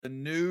The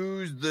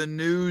news.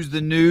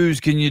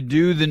 Can you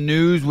do the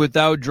news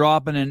without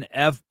dropping an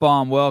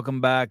F-bomb? Welcome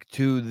back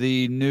to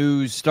the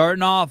news.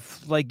 Starting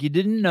off like you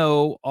didn't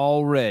know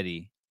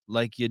already.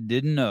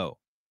 Colton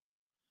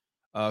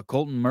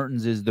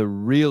Mertens is the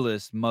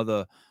realest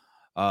mother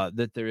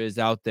that there is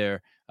out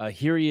there.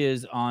 Here he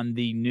is on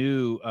the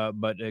new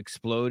but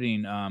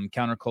exploding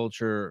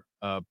counterculture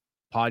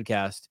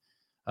podcast.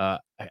 I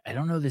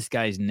don't know this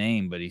guy's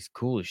name, but he's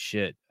cool as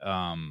shit.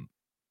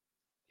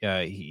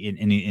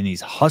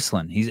 He's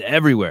hustling. He's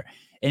everywhere.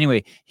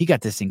 Anyway, he got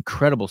this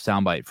incredible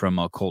soundbite from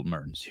Colton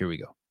Mertens. Here we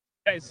go.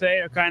 I say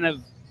are kind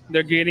of,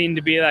 they're getting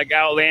to be like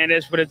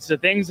outlandish, but it's the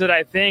things that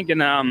I think.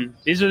 And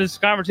these are just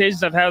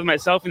conversations I've had with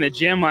myself in the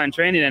gym while I'm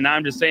training, and now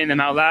I'm just saying them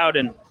out loud.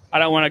 And I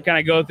don't want to kind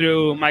of go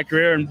through my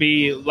career and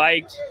be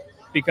liked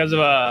because of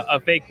a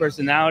fake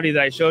personality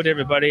that I showed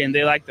everybody, and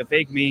they like the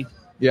fake me.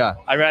 Yeah.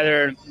 I'd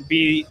rather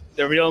be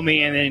the real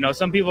me. And then,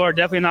 some people are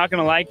definitely not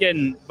going to like it.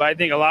 But I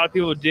think a lot of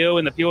people do.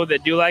 And the people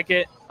that do like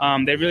it,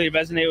 they really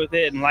resonate with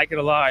it and like it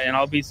a lot. And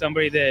I'll be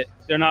somebody that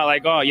they're not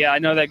like, oh, yeah, I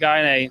know that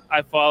guy and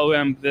I follow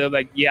him. They're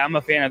like, yeah, I'm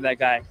a fan of that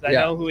guy. I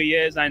know who he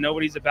is. I know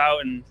what he's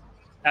about. And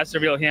that's the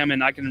real him.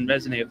 And I can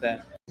resonate with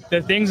that.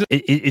 The things.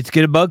 It's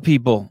going to bug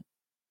people.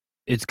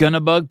 It's going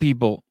to bug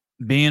people.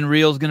 Being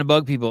real is going to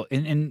bug people.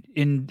 In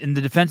the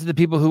defense of the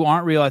people who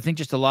aren't real, I think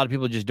just a lot of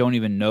people just don't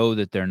even know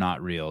that they're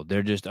not real.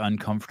 They're just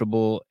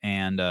uncomfortable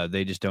and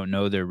they just don't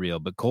know they're real.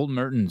 But Colton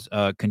Mertens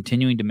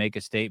continuing to make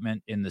a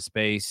statement in the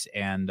space,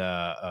 and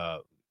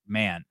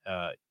man,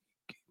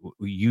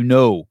 you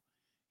know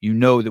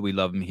that we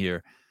love him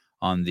here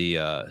on the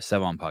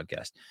SEVAN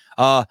podcast.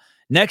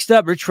 Next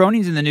up, Rich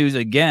Froning's in the news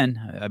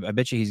again. I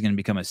bet you he's going to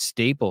become a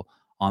staple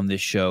on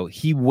this show.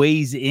 He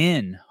weighs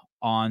in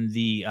on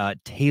the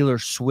Taylor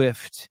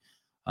Swift,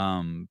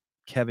 Jason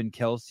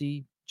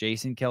Kelce,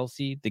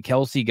 the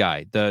Kelce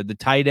guy, the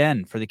tight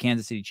end for the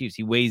Kansas City Chiefs.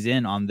 He weighs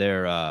in on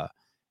their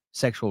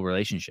sexual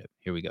relationship.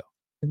 Here we go.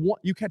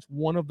 You catch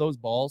one of those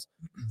balls,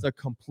 it's a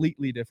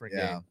completely different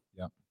game.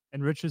 Yeah.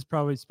 And Rich is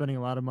probably spending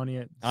a lot of money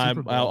at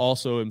Super Bowl. I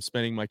also am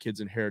spending my kid's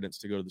inheritance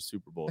to go to the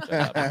Super Bowl.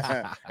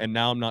 And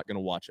now I'm not going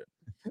to watch it.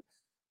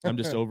 I'm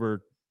just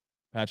over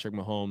Patrick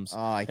Mahomes.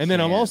 Then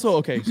I'm also,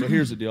 okay, so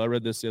here's the deal. I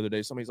read this the other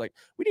day. Somebody's like,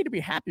 we need to be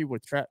happy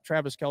with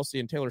Travis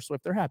Kelce and Taylor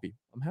Swift. They're happy.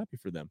 I'm happy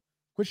for them.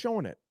 Quit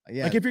showing it.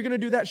 Yeah. Like, if you're going to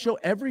do that, show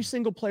every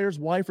single player's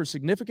wife or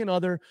significant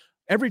other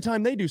every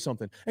time they do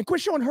something. And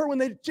quit showing her when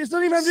they just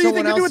don't even have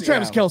anything to do with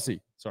Travis Kelce.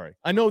 Sorry.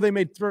 I know they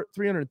made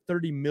 $330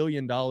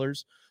 million, the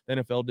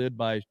NFL did,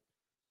 by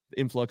the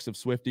influx of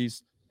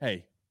Swifties.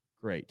 Hey,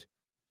 great.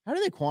 How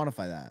do they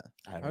quantify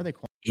that?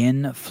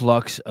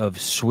 Influx of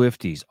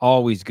Swifties.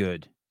 Always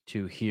good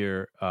to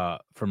hear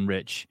from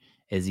Rich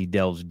as he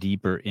delves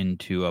deeper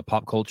into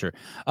pop culture.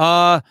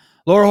 Laura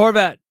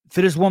Horvat,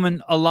 fittest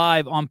woman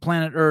alive on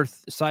planet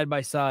Earth, side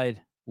by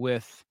side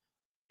with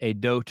a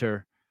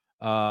doter.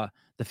 The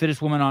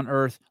fittest woman on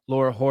Earth,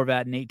 Laura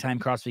Horvat, an 8-time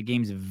CrossFit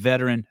Games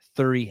veteran,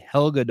 Thuri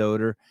Helga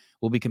Doter,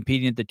 will be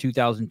competing at the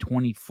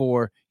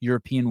 2024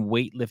 European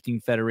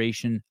Weightlifting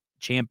Federation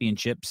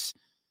Championships.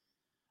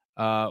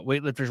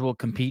 Weightlifters will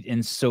compete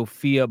in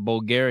Sofia,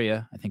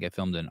 Bulgaria. I think I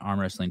filmed an arm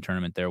wrestling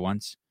tournament there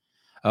once.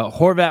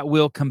 Horvat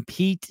will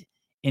compete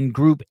in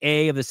Group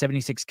A of the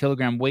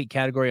 76-kilogram weight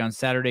category on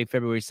Saturday,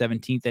 February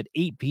 17th at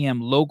 8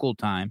 p.m. local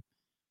time.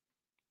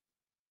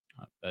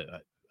 I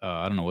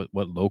don't know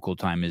what local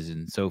time is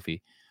in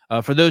Sophie.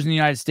 For those in the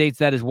United States,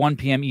 that is 1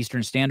 p.m.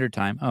 Eastern Standard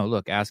Time. Oh,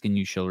 look, ask and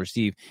you shall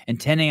receive. And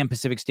 10 a.m.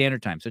 Pacific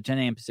Standard Time. So 10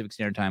 a.m. Pacific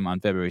Standard Time on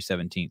February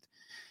 17th.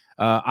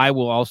 I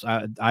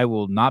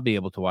will not be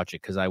able to watch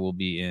it because I will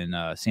be in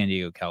San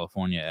Diego,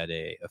 California at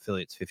a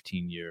affiliate's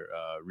 15-year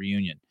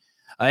reunion.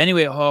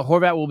 Anyway,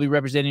 Horvat will be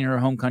representing her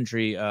home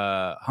country,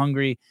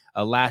 Hungary.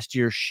 Last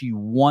year, she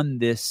won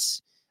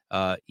this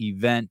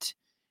event,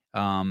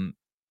 and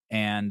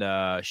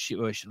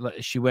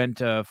she went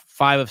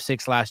 5 of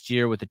 6 last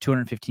year with a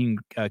 215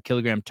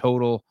 kilogram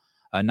total,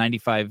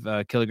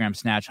 95 kilogram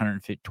snatch,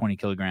 120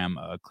 kilogram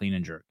clean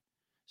and jerk.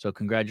 So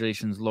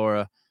congratulations,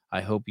 Laura. I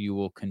hope you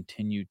will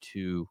continue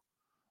to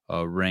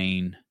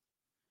reign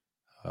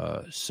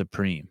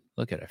supreme.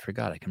 Look at it. I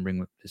forgot I can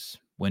bring this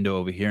window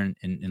over here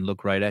and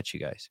look right at you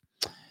guys.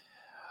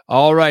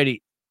 All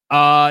righty.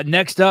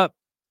 Next up,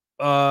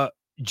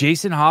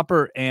 Jason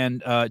Hopper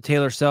and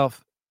Taylor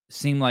Self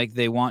seem like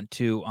they want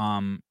to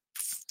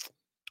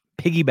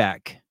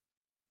piggyback.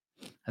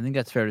 I think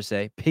that's fair to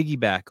say.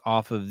 Piggyback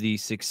off of the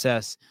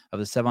success of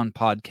the SEVAN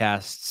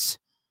Podcast's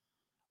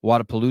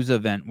Wadapalooza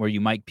event where you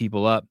mic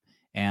people up,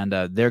 and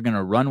they're going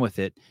to run with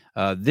it.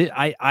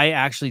 I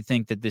actually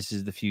think that this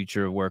is the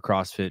future of where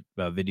CrossFit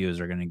videos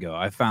are going to go.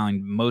 I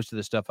found most of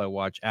the stuff I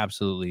watch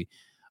absolutely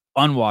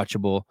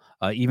unwatchable,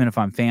 even if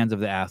I'm fans of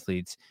the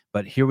athletes.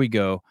 But here we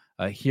go.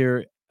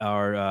 Here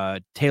are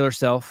Taylor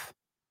Self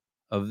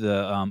of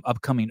the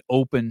upcoming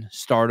Open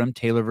Stardom,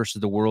 Taylor versus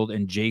the World,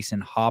 and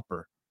Jason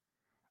Hopper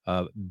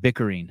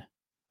bickering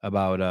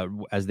about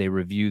as they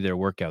review their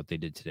workout they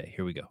did today.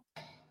 Here we go.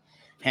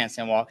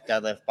 Handstand walk,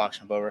 deadlift, box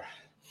jump over.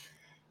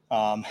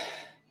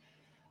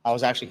 I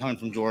was actually coming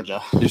from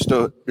Georgia.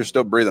 You're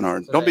still breathing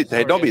hard. Don't be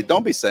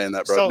saying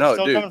that, bro.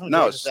 Still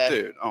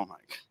Dude. Oh my.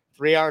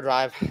 3-hour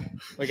drive.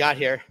 We got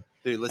here.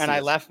 Dude, listen. And I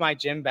left my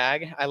gym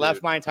bag. I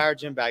left my entire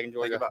gym bag in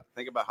Georgia.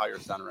 Think about how you're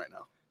sounding right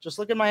now. Just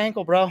look at my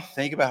ankle, bro.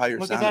 Think about how you're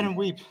sounding. Look at that and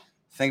weep.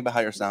 Think about how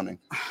you're sounding.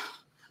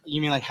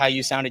 You mean like how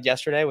you sounded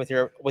yesterday with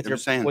your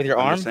arm?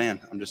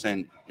 I'm just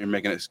saying you're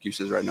making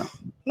excuses right now.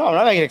 No, I'm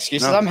not making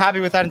excuses. No. I'm happy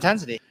with that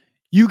intensity.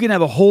 You can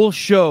have a whole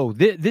show.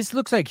 This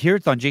looks like here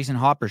it's on Jason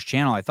Hopper's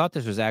channel. I thought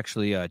this was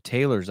actually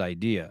Taylor's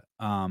idea.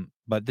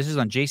 But this is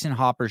on Jason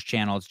Hopper's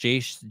channel. It's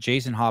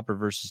Jason Hopper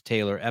versus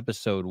Taylor,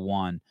 episode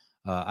 1.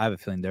 I have a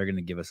feeling they're going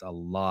to give us a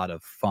lot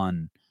of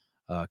fun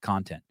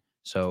content.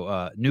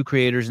 So new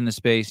creators in the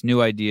space,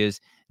 new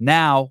ideas.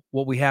 Now,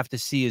 what we have to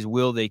see is,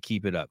 will they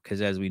keep it up?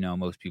 Because as we know,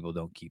 most people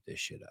don't keep this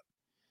shit up.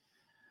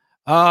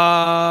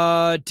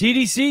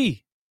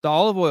 TDC, the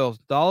olive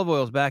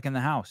oil's back in the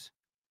house.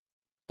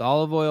 The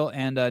olive oil,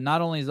 and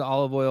not only is the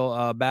olive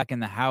oil back in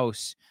the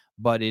house,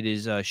 but it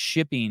is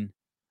shipping.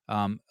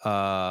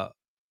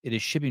 It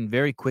is shipping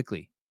very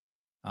quickly.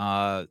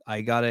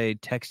 I got a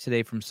text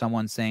today from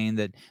someone saying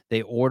that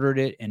they ordered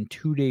it, and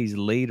 2 days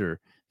later,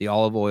 the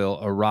olive oil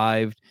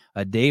arrived.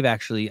 Dave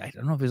actually, I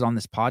don't know if it was on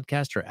this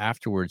podcast or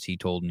afterwards, he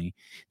told me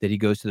that he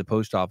goes to the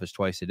post office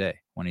twice a day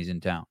when he's in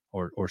town,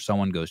 or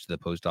someone goes to the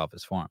post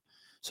office for him.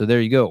 So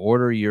there you go.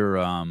 Order your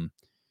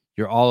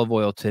olive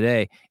oil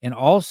today. And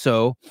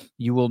also,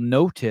 you will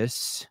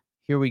notice,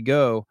 here we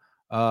go,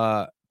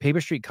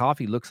 Paper Street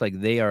Coffee looks like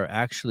they are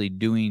actually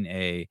doing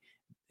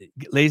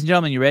ladies and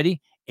gentlemen, you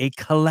ready? A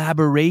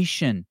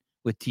collaboration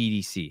with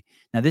TDC.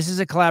 Now, this is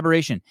a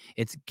collaboration.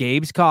 It's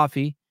Gabe's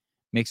coffee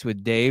mixed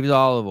with Dave's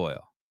olive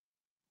oil.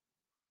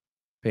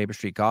 Paper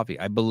Street Coffee.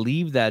 I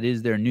believe that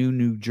is their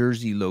New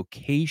Jersey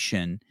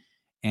location.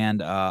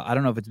 And I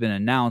don't know if it's been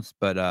announced,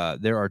 but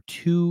there are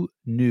 2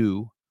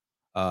 new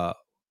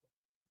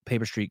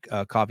Paper Street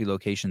Coffee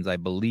locations, I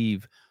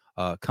believe,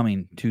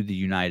 coming to the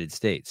United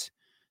States.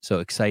 So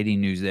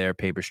exciting news there.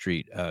 Paper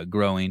Street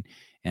growing.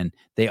 And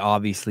they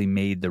obviously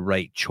made the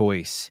right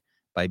choice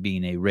by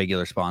being a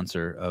regular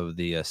sponsor of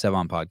the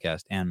SEVAN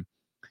podcast. And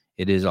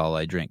it is all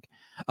I drink.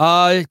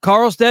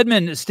 Carl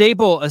Steadman, a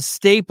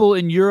staple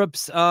in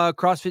Europe's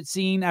CrossFit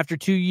scene. After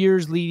 2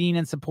 years leading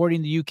and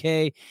supporting the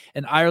UK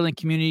and Ireland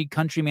community,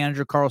 country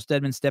manager Carl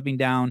Steadman stepping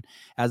down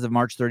as of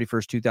March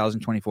 31st,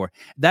 2024.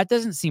 That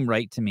doesn't seem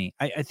right to me.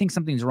 I think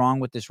something's wrong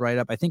with this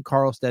write-up. I think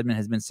Carl Steadman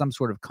has been some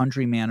sort of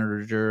country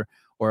manager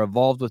or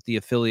evolved with the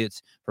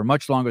affiliates for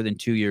much longer than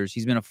 2 years.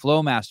 He's been a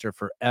flow master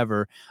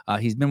forever.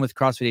 He's been with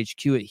CrossFit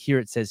HQ. Here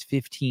it says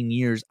 15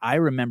 years. I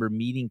remember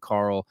meeting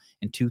Carl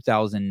in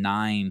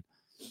 2009,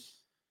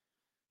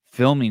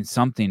 filming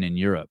something in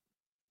Europe.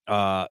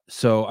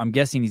 So I'm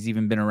guessing he's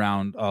even been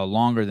around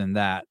longer than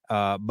that.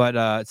 But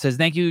it says,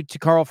 thank you to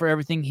Carl for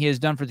everything he has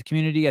done for the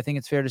community. I think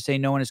it's fair to say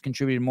no one has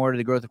contributed more to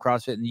the growth of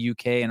CrossFit in the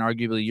UK and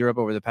arguably Europe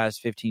over the past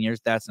 15 years.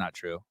 That's not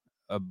true.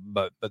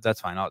 But that's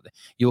fine.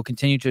 You will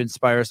continue to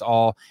inspire us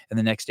all in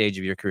the next stage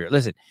of your career.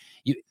 Listen,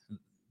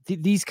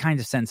 these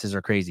kinds of sentences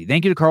are crazy.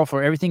 Thank you to Carl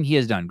for everything he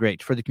has done.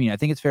 Great for the community. I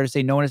think it's fair to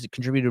say no one has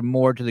contributed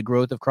more to the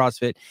growth of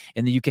CrossFit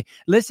in the UK.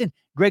 Listen,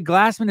 Greg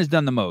Glassman has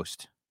done the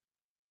most.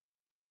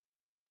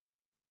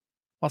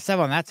 Well,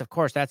 SEVAN, that's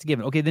a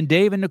given. Okay, then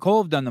Dave and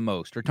Nicole have done the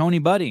most, or Tony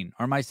Budding,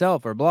 or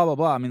myself, or blah, blah,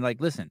 blah. I mean, like,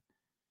 listen,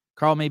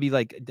 Carl may be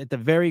like at the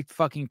very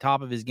fucking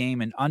top of his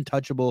game and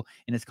untouchable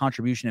in his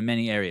contribution in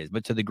many areas,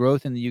 but to the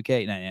growth in the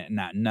UK,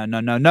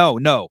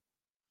 no.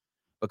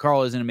 But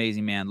Carl is an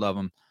amazing man. Love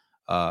him.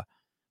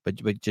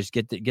 But just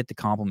get the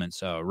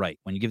compliments right.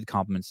 When you give the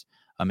compliments,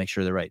 make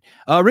sure they're right.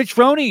 Rich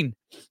Froning,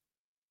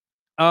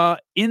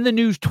 in the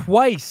news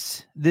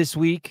twice this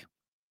week.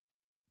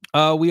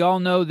 We all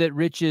know that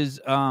Rich is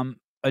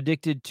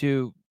addicted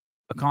to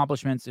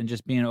accomplishments and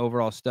just being an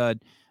overall stud.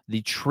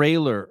 The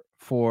trailer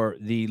for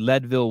the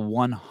Leadville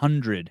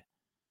 100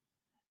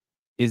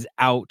 is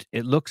out.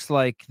 It looks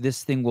like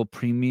this thing will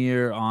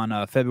premiere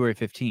on February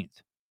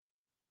 15th.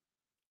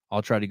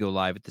 I'll try to go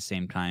live at the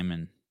same time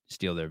and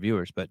steal their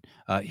viewers. But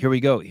here we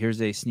go.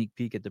 Here's a sneak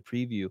peek at the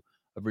preview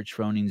of Rich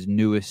Froning's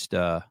newest.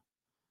 I'm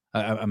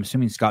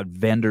assuming Scott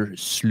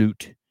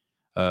Vandersloot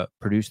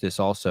produced this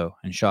also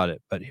and shot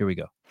it. But here we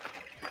go.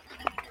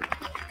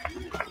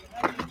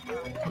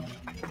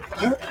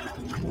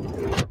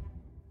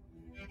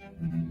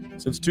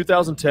 Since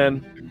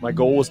 2010, my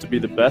goal was to be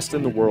the best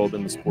in the world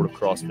in the sport of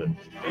CrossFit. In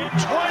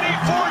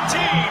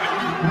 2014,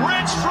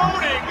 Rich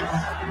Froning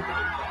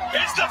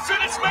is the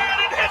fittest man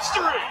in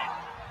history.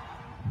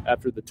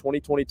 After the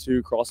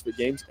 2022 CrossFit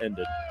Games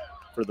ended,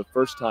 for the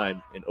first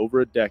time in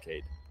over a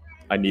decade,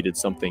 I needed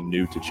something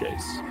new to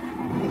chase.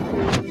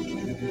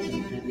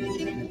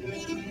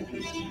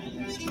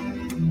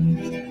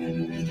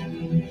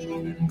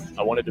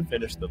 I wanted to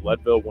finish the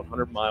Leadville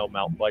 100-mile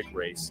mountain bike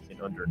race in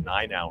under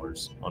 9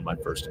 hours on my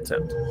first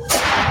attempt.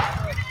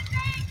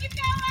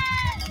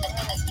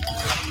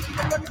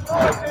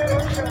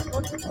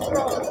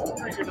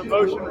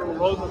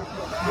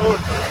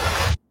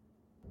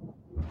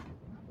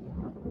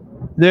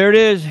 There it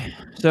is.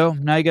 So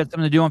now you got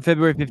something to do on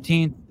February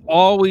 15th.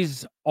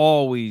 always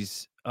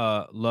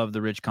love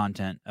the rich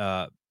content.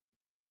 I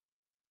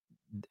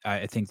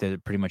think they're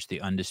pretty much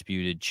the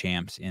undisputed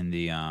champs in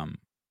the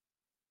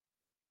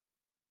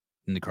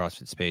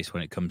CrossFit space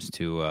when it comes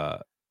to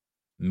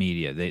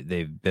media.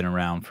 They've been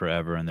around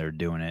forever and they're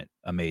doing it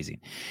amazing.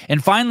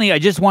 And finally, I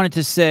just wanted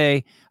to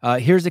say,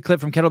 here's a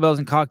clip from Kettlebells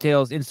and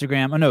Cocktails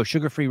Instagram. Oh no,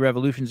 Sugar Free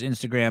Revolution's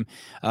Instagram.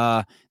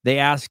 They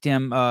asked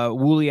him, John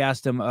Woolley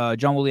asked him,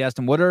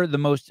 what are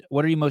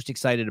you most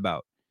excited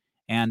about?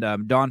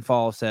 And Don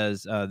Fall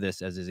says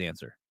this as his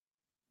answer.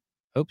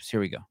 Oops,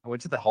 here we go. I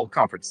went to the health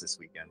conference this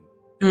weekend.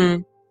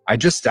 I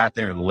just sat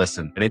there and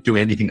listened. I didn't do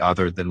anything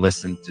other than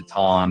listen to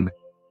Tom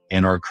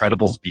and our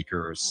incredible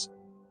speakers.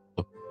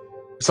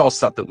 It's all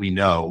stuff that we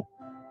know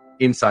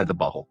inside the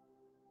bubble.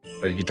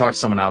 But if you talk to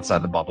someone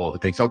outside the bubble who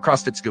thinks, oh,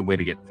 CrossFit's a good way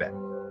to get fit.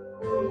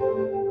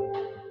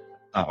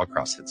 Not what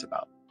CrossFit's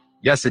about.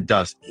 Yes, it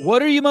does.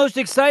 What are you most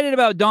excited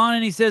about, Don?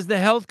 And he says the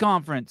health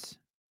conference.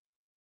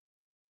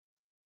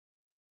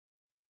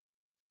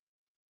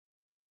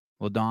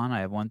 Well, Don, I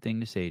have one thing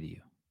to say to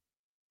you.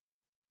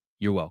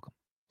 You're welcome.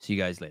 See you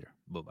guys later.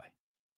 Bye-bye.